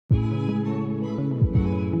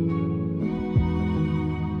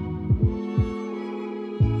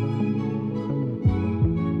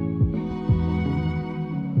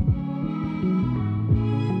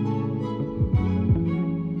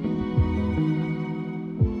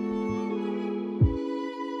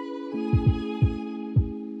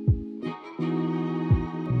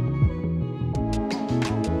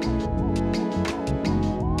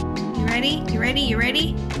ready? You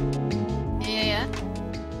ready? Yeah.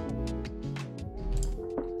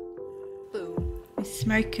 Boom. We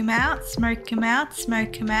smoke him out, smoke him out,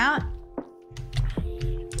 smoke him out.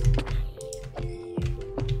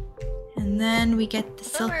 And then we get the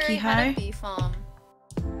silky hoe.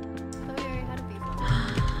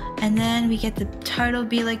 And then we get the total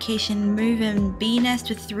bee location, move and bee nest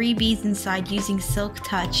with 3 bees inside using silk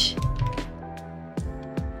touch.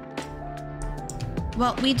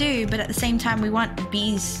 Well, we do, but at the same time we want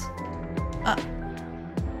bees. What's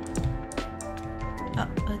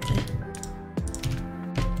it?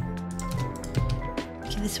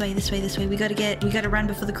 Okay, this way, this way, this way. We gotta run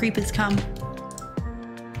before the creepers come.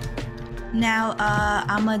 Now,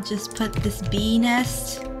 I'ma just put this bee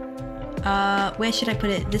nest. Where should I put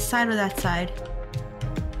it? This side or that side?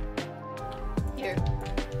 Here.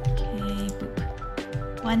 Okay,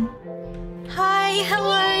 boop. 1. Hi,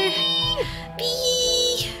 hello!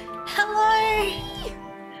 Bee! Hello!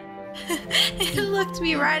 It looked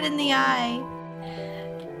me right in the eye.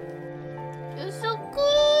 You're so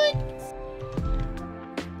good!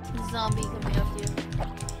 There's a zombie coming after you.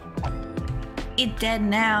 It's dead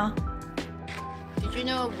now. Did you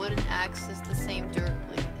know a wooden axe is the same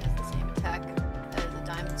attack as a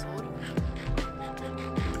diamond sword?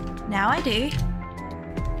 Now I do.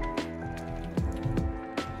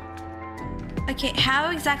 Okay,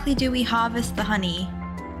 how exactly do we harvest the honey?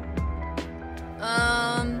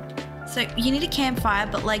 So you need a campfire,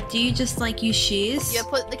 but like, do you just like use shears? Yeah,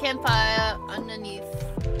 put the campfire underneath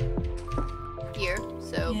here.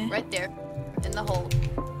 So Yeah. right there, in the hole.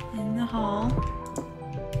 In the hole.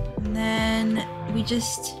 And then we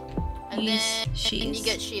just use shears. And you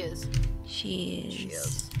get shears.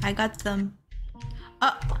 Shears. I got them.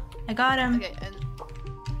 Oh, I got them. Okay,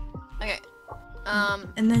 okay.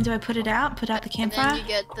 And then do I put it out? Put out the campfire? And then you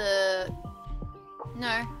get the...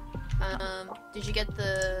 No. Did you get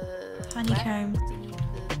the... Honeycomb.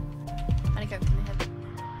 Honeycomb. Can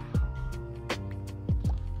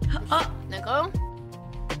I have... Oh! Now go.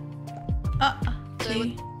 Oh! So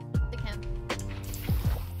 2. the can.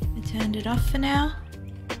 I turned it off for now.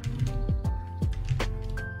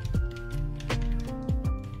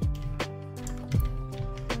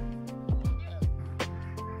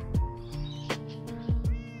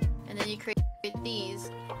 And then you create these,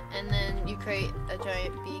 and then you create a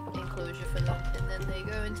giant bee enclosure for them, and then they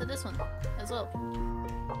go into this one as well.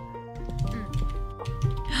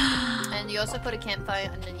 And you also put a campfire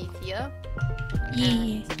underneath here.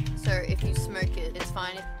 Yeah. So if you smoke it, it's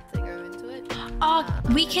fine if they go into it. Oh,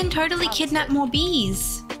 we can totally kidnap more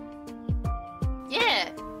bees. Yeah!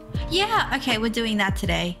 Yeah, okay, we're doing that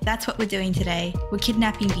today. That's what we're doing today. We're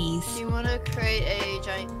kidnapping bees. Do you want to create a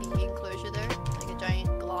giant bee enclosure there? Like a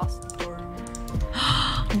giant glass door?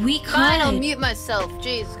 We could. Fine, I'll mute myself.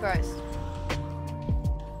 Jesus Christ.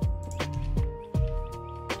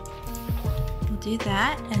 We'll do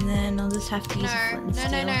that, and then I'll just have to use a flint and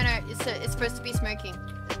steel. No. It's supposed to be smoking.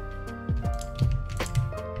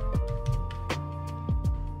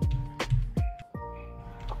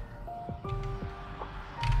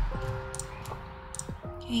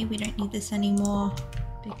 Okay, we don't need this anymore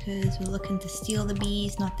because we're looking to steal the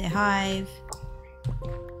bees, not their hive.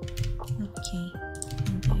 Okay,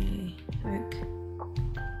 I'll do oak.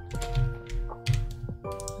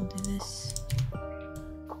 I'll do this.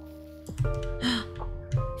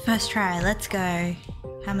 First try, let's go.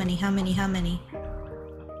 How many? Come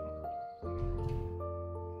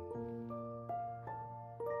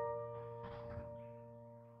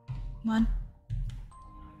 1.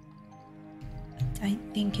 I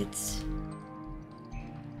think it's...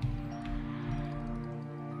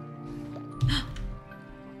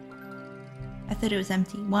 I thought it was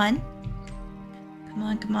empty. 1.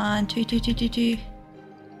 Come on. 2. 2.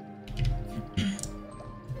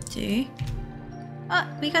 Oh,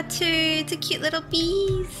 we got 2. It's a cute little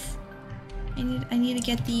bees. I need to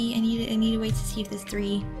get the... I need to wait to see if there's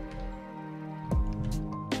 3.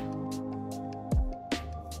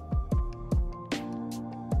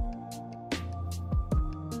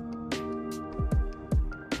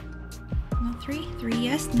 Not 3? 3,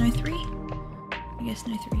 yes. No 3? I guess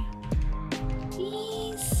no 3.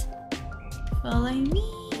 Bees, follow me.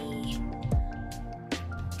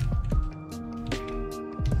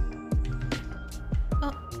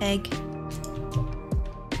 Oh, egg.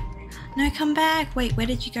 No, come back. Wait, where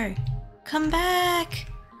did you go? Come back.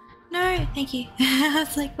 No, thank you. I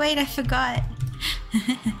was like, wait, I forgot.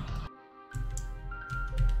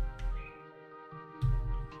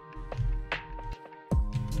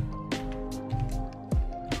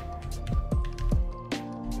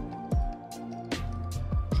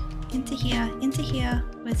 Into here. Into here.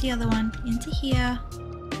 Where's the other one? Into here.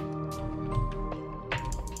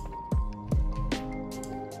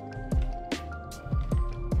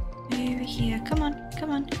 Over here. Come on. Come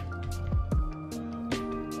on.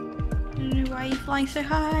 I don't know why you're flying so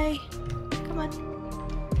high. Come on.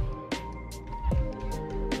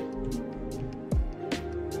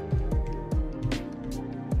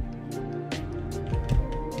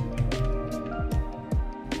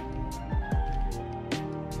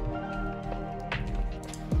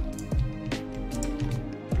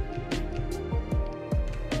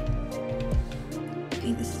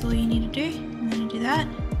 Okay, this is all you need to do. I'm gonna do that.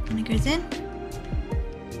 And it goes in.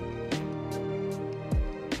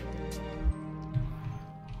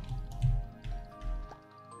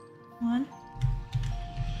 One.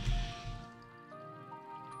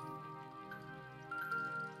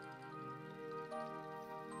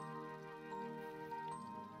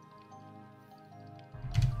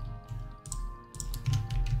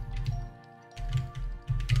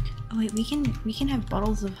 Oh wait, we can have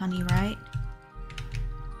bottles of honey, right?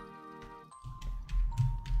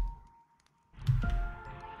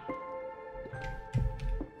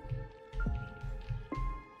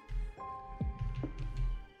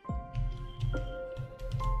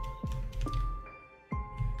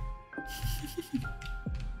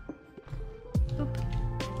 Oop.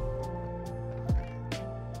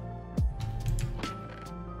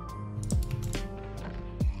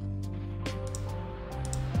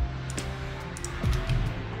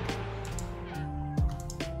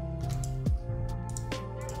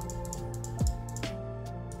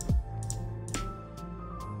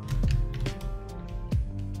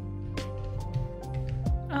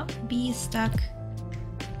 Oh, bee is stuck.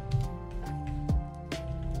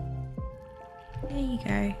 There you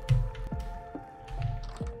go.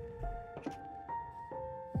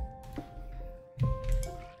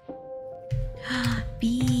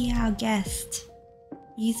 Bee, our guest.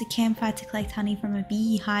 Use a campfire to collect honey from a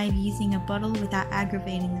beehive using a bottle without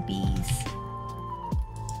aggravating the bees.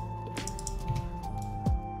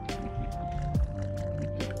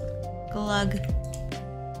 Glug.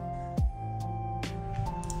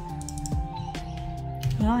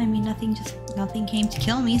 Well, I mean, nothing came to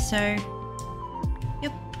kill me, so...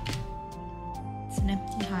 Yep. It's an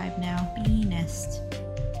empty hive now. Bee nest.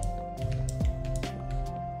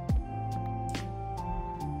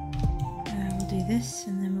 We'll do this,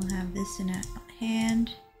 and then we'll have this in our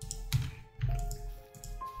hand.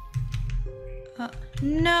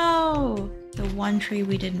 No! The one tree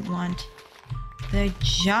we didn't want. The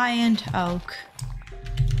giant oak.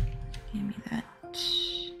 Give me that.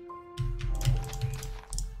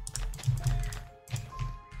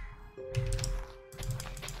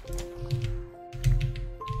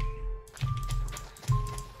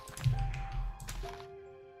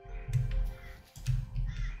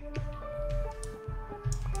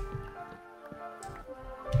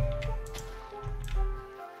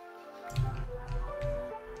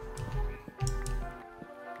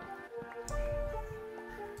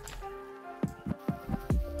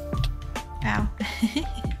 Ow.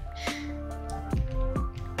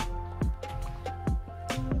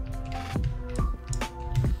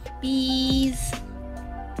 Bees.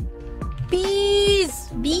 Bees!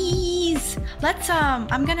 Bees. Let's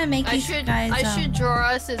I'm gonna make these guys I should draw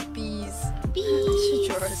us as bees. Bees. I should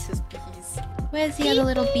draw us as bees. Where's the other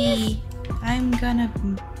little bee? I'm gonna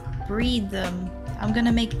breed them. I'm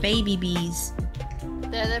gonna make baby bees.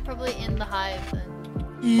 They're probably in the hive then.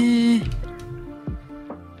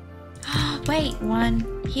 Wait, one.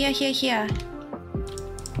 Here.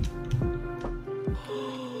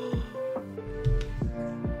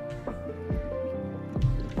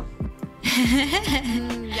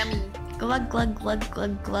 Yummy. Glug, glug, glug,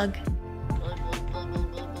 glug, glug.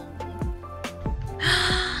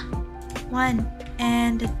 One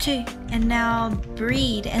and a two. And now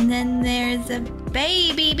breed. And then there's a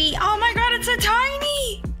baby bee. Oh my god, it's so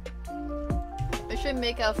tiny! I should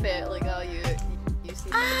make our fair, like, oh, you see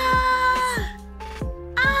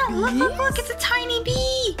look, it's a tiny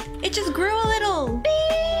bee! It just grew a little.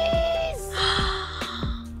 bees!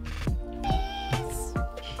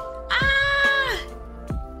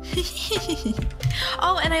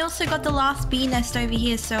 Oh, and I also got the last bee nest over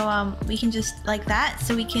here, so we can just like that,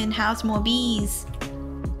 so we can house more bees.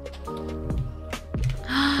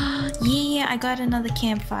 Yeah, I got another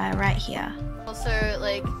campfire right here. Also,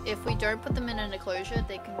 like, if we don't put them in an enclosure,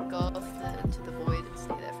 they can go off into the void and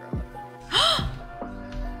stay there forever.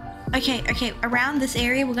 Okay, around this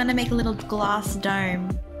area we're gonna make a little glass dome.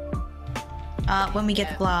 When we get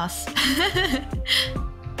the glass. Do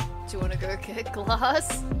you want to go get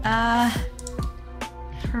glass?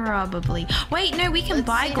 Probably. Wait, no, we can Let's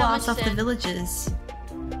buy see how glass much off the sand- villagers.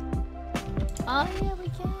 Oh yeah, we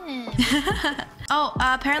can. Oh,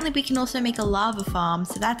 apparently we can also make a lava farm,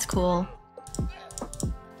 so that's cool.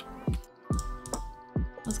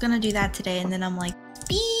 I was gonna do that today, and then I'm like,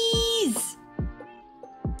 bees!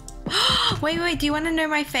 Wait, do you want to know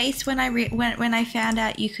my face when I found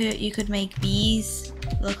out you could make bees?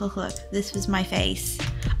 Look. This was my face.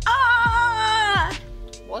 Ah!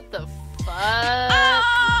 What the fuck? Ah!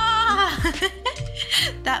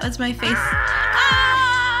 That was my face.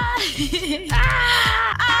 Ah!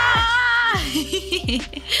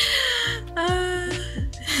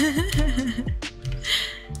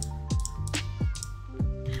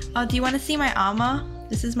 Oh, do you want to see my armor?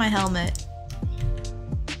 This is my helmet.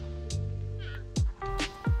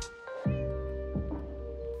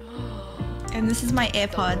 And this is my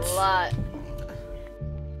AirPods. A lot.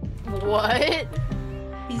 What?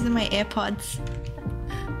 These are my AirPods.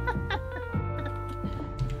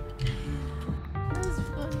 That's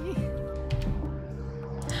funny.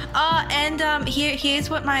 Oh, and here's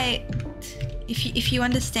what my if you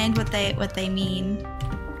understand what they mean.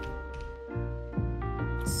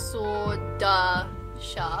 Sorta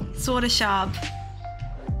sharp. Sorta sharp.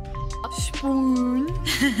 Spoon.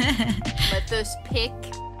 My first pick.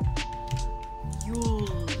 Yule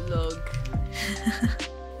log.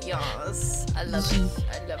 Yes, I love it.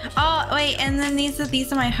 I love it. Oh wait, and then these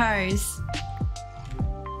are my hose.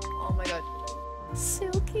 Oh my god.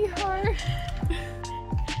 Silky heart.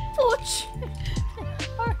 Fortune.